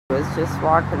Was just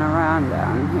walking around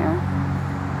down here.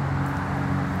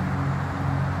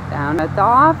 Down at the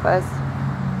office.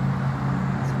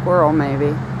 Squirrel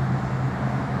maybe.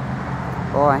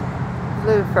 Boy.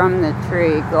 Flew from the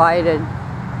tree, glided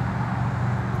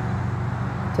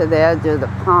to the edge of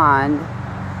the pond.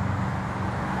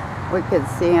 We could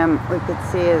see him, we could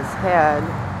see his head.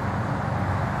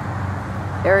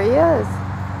 There he is.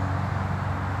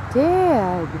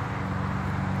 Dad.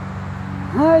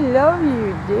 I love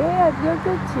you, Dad. Look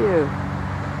at you.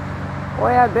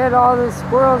 Boy, I bet all the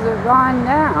squirrels are gone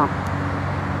now.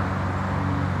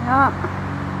 Yeah.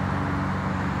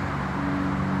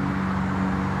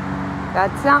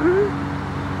 Got something?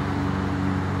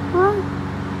 Huh?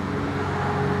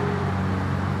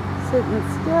 Sitting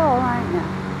still, aren't you?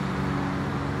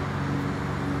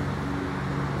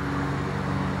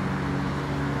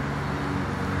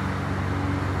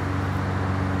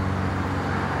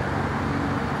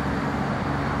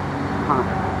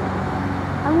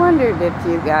 I wondered if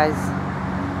you guys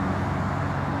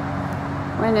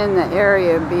went in the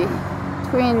area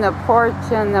between the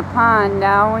porch and the pond.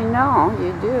 Now we know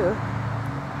you do.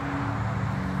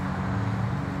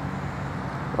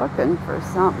 Looking for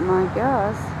something, I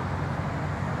guess.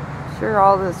 Sure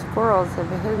all the squirrels have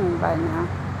hidden by now.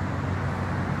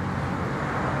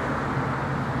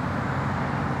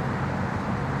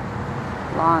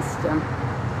 Lost him.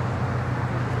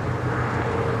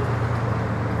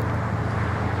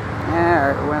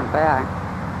 There, it went back.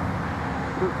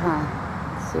 Okay,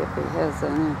 let's see if he has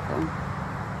anything.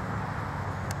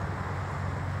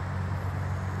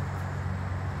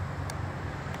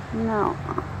 No.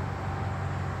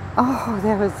 Oh,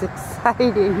 that was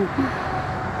exciting.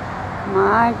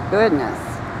 My goodness.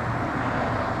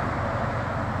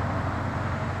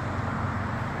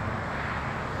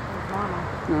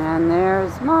 And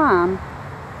there's Mom.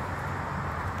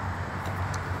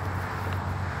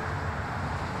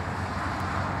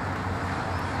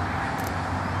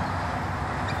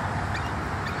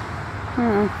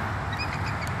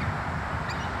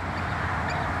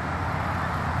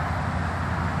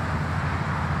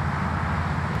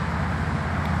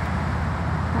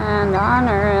 And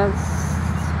Honor is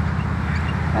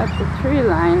at the tree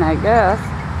line, I guess.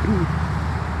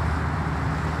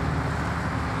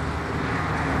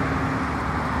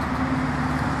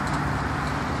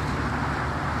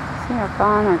 See if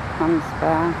Honor comes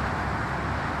back.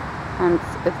 And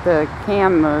if the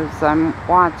cam moves, I'm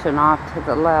watching off to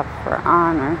the left for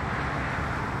Honor.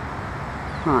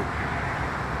 Huh.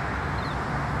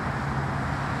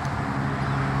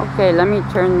 Okay, let me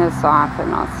turn this off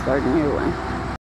and I'll start a new one.